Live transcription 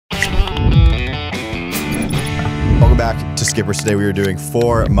back to Skippers. Today we are doing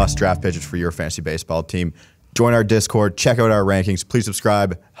 4 must-draft pitchers for your fantasy baseball team. Join our Discord. Check out our rankings. Please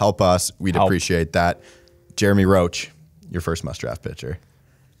subscribe. Help us. We'd appreciate that. Jeremy Roach, your first must-draft pitcher.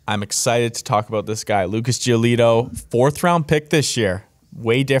 I'm excited to talk about this guy, Lucas Giolito, 4th-round pick this year.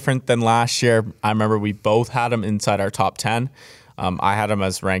 Way different than last year. I remember we both had him inside our top 10. I had him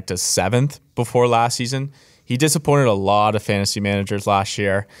as ranked as 7th before last season. He disappointed a lot of fantasy managers last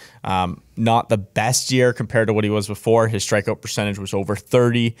year. Not the best year compared to what he was before. His strikeout percentage was over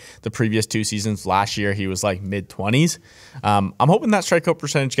 30 the previous 2 seasons. Last year, he was like mid-20s. I'm hoping that strikeout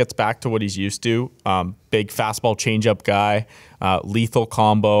percentage gets back to what he's used to. Big fastball changeup guy, lethal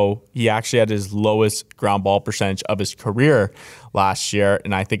combo. He actually had his lowest ground ball percentage of his career last year,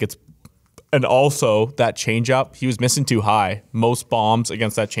 and I think and also that changeup, he was missing too high. Most bombs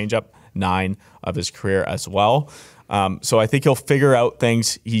against that changeup, 9 of his career as well. So I think he'll figure out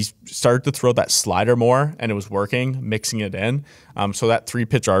things. He started to throw that slider more, and it was working, mixing it in. So that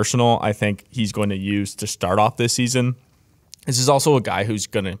 3-pitch arsenal, I think he's going to use to start off this season. This is also a guy who's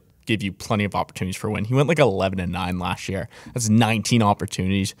going to give you plenty of opportunities for a win. He went like 11-9 last year. That's 19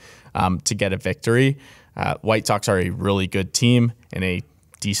 opportunities to get a victory. White Sox are a really good team in a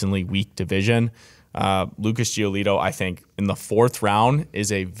decently weak division. Lucas Giolito, I think, in the 4th round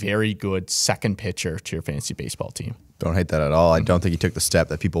is a very good second pitcher to your fantasy baseball team. Don't hate that at all. I don't think he took the step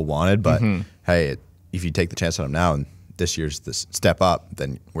that people wanted, but hey, if you take the chance on him now and this year's this step up,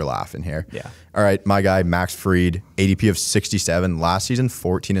 then we're laughing here. Yeah. All right, my guy, Max Fried, ADP of 67. Last season,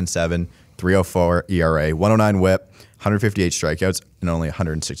 14-7, 3.04 ERA, 109 WHIP, 158 strikeouts, and only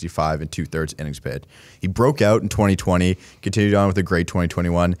 165 and 2/3 innings pitched. He broke out in 2020, continued on with a great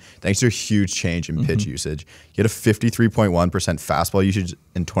 2021, thanks to a huge change in pitch usage. He had a 53.1% fastball usage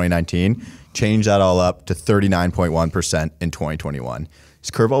in 2019, changed that all up to 39.1% in 2021.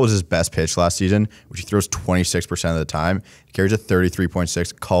 His curveball was his best pitch last season, which he throws 26% of the time. He carries a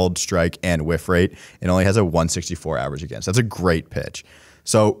 33.6 called strike and whiff rate, and only has a 164 average against. That's a great pitch.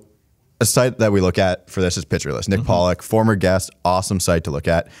 So a site that we look at for this is Pitcher List. Nick Pollock, former guest, awesome site to look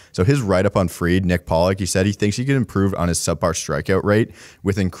at. So his write-up on Fried, Nick Pollock, he said he thinks he could improve on his subpar strikeout rate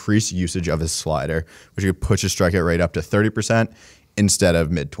with increased usage of his slider, which could push his strikeout rate up to 30% instead of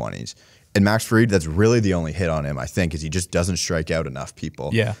mid-20s. And Max Fried, that's really the only hit on him, I think, is he just doesn't strike out enough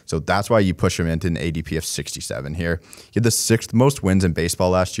people. Yeah. So that's why you push him into an ADP of 67 here. He had the 6th most wins in baseball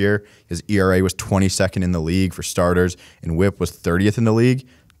last year. His ERA was 22nd in the league for starters, and WHIP was 30th in the league.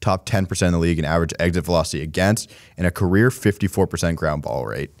 Top 10% in the league in average exit velocity against, and a career 54% ground ball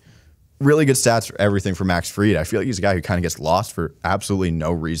rate. Really good stats for everything for Max Fried. I feel like he's a guy who kind of gets lost for absolutely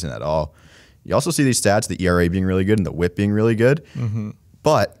no reason at all. You also see these stats, the ERA being really good and the WHIP being really good.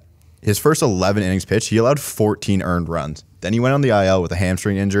 But his first 11 innings pitched, he allowed 14 earned runs. Then he went on the IL with a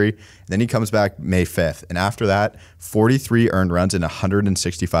hamstring injury. Then he comes back May 5th. And after that, 43 earned runs in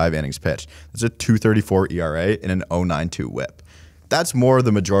 165 innings pitched. That's a 2.34 ERA and an 0.92 WHIP. That's more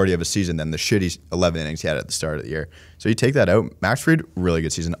the majority of a season than the shitty 11 innings he had at the start of the year. So you take that out. Max Fried, really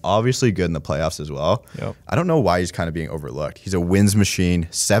good season. Obviously good in the playoffs as well. Yep. I don't know why he's kind of being overlooked. He's a wins machine,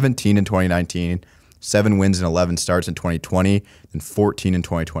 17 in 2019, 7 wins and 11 starts in 2020, and 14 in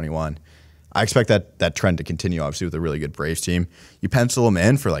 2021. I expect that trend to continue, obviously, with a really good Braves team. You pencil him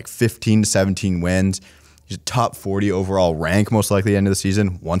in for like 15 to 17 wins. He's a top 40 overall rank, most likely at the end of the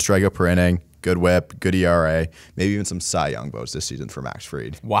season. 1 strikeout per inning. Good WHIP, good ERA, maybe even some Cy Young votes this season for Max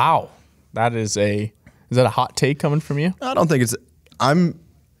Fried. Wow. Is that a hot take coming from you? I don't think I'm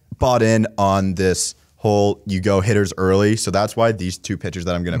bought in on this whole you go hitters early. So that's why these 2 pitchers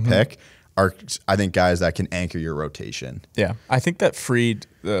that I'm going to pick are, I think, guys that can anchor your rotation. Yeah. I think that Fried,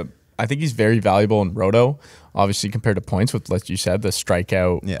 I think he's very valuable in roto, obviously compared to points with, like you said, the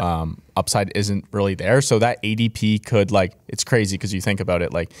strikeout upside isn't really there. So that ADP could, like, it's crazy because you think about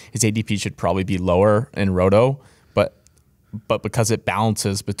it, like his ADP should probably be lower in roto, but because it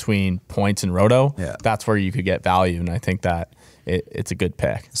balances between points and roto, that's where you could get value. And I think that it's a good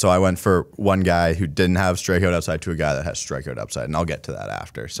pick. So I went for one guy who didn't have strikeout upside to a guy that has strikeout upside, and I'll get to that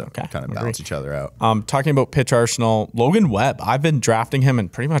after. So kind of balance each other out. Talking about pitch arsenal, Logan Webb. I've been drafting him in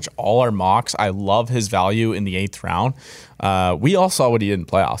pretty much all our mocks. I love his value in the 8th round. We all saw what he did in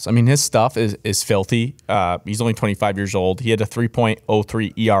playoffs. I mean, his stuff is filthy. He's only 25 years old. He had a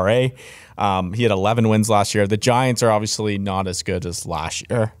 3.03 ERA. He had 11 wins last year. The Giants are obviously not as good as last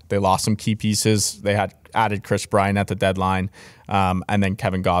year. They lost some key pieces. They had added Chris Bryant at the deadline, and then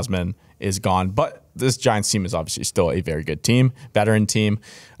Kevin Gausman is gone. But this Giants team is obviously still a very good team, veteran team.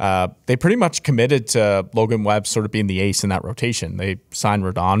 They pretty much committed to Logan Webb sort of being the ace in that rotation. They signed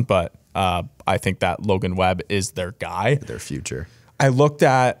Rodon, but I think that Logan Webb is their guy. Their future. I looked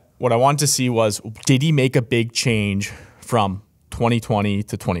at what I wanted to see was, did he make a big change from 2020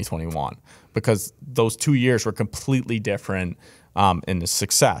 to 2021? Because those 2 years were completely different in his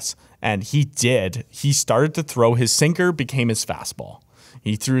success. And he did. He started to throw. His sinker became his fastball.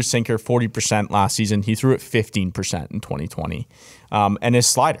 He threw his sinker 40% last season. He threw it 15% in 2020. And his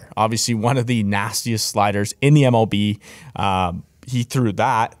slider, obviously one of the nastiest sliders in the MLB. He threw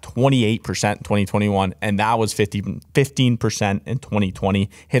that 28% in 2021, and that was 15% in 2020.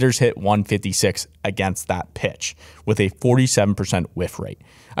 Hitters hit 156 against that pitch with a 47% whiff rate.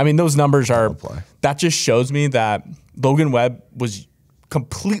 I mean, those numbers are, that just shows me that Logan Webb was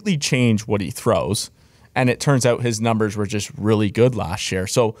completely changed what he throws. And it turns out his numbers were just really good last year.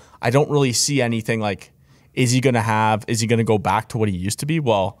 So I don't really see anything like, is he going to go back to what he used to be?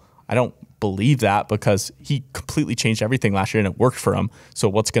 Well, I don't believe that, because he completely changed everything last year and it worked for him. So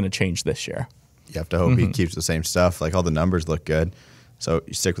what's going to change this year? You have to hope he keeps the same stuff. Like, all the numbers look good. So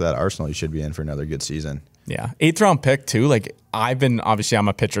you stick with that Arsenal, you should be in for another good season. Yeah. 8th round pick too. Like, obviously I'm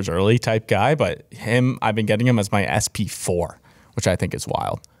a pitchers early type guy, but I've been getting him as my SP4, which I think is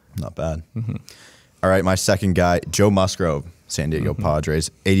wild. Not bad. All right, my second guy, Joe Musgrove, San Diego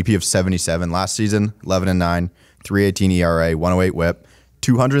Padres. ADP of 77 last season, 11-9, 3.18 ERA, 108 WHIP,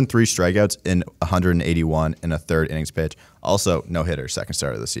 203 strikeouts in 181 in a third innings pitch. Also, no hitter, second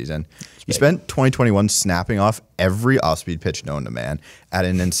start of the season. He spent 2021 snapping off every off-speed pitch known to man at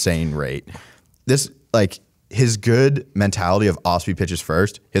an insane rate. This, like, his good mentality of off-speed pitches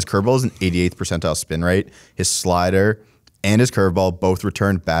first. His curveball is an 88th percentile spin rate. His slider and his curveball both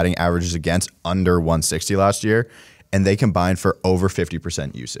returned batting averages against under 160 last year, and they combined for over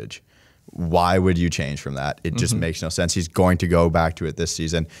 50% usage. Why would you change from that? It just makes no sense. He's going to go back to it this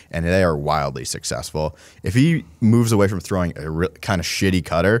season, and they are wildly successful. If he moves away from throwing a kind of shitty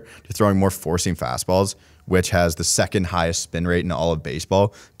cutter to throwing more forcing fastballs, which has the second highest spin rate in all of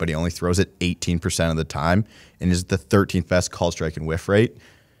baseball, but he only throws it 18% of the time and is the 13th best call strike and whiff rate,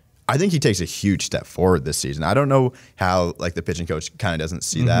 I think he takes a huge step forward this season. I don't know how, like, the pitching coach kind of doesn't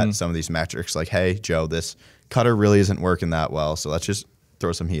see that. Some of these metrics, like, hey, Joe, this cutter really isn't working that well, so let's just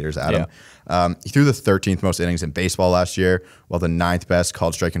throw some heaters at him. He threw the 13th most innings in baseball last year, while the 9th best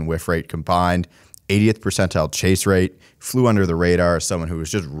called strike and whiff rate combined. 80th percentile chase rate, flew under the radar as someone who was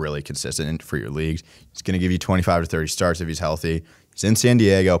just really consistent for your leagues. He's going to give you 25 to 30 starts if he's healthy. He's in San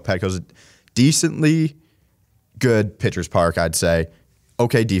Diego. Petco's a decently good pitcher's park, I'd say.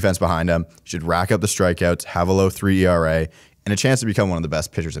 Okay defense behind him. Should rack up the strikeouts, have a low 3 ERA, and a chance to become one of the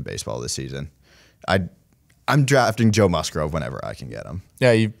best pitchers in baseball this season. I'm drafting Joe Musgrove whenever I can get him.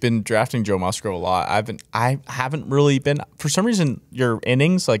 Yeah, you've been drafting Joe Musgrove a lot. I haven't really been, for some reason, your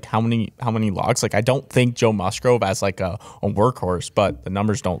innings, like how many logs, like I don't think Joe Musgrove as like a workhorse, but the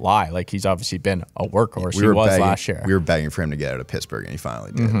numbers don't lie. Like, he's obviously been a workhorse. He was last year. We were begging for him to get out of Pittsburgh, and he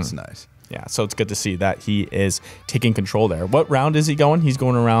finally did. It's nice. Yeah, so it's good to see that he is taking control there. What round is he going? He's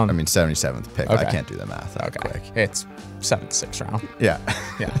going around. I mean, 77th pick. Okay. I can't do the math that quick. It's 7th, 6th round. Yeah.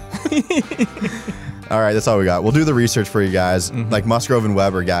 Yeah. All right, that's all we got. We'll do the research for you guys. Like, Musgrove and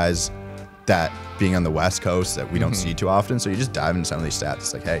Webb are guys that, being on the West Coast, that we don't see too often. So you just dive into some of these stats.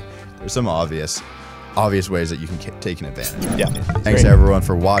 It's like, hey, there's some obvious ways that you can take an advantage. Yeah. Thanks to everyone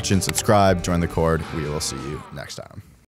for watching. Subscribe, join the Cord. We will see you next time.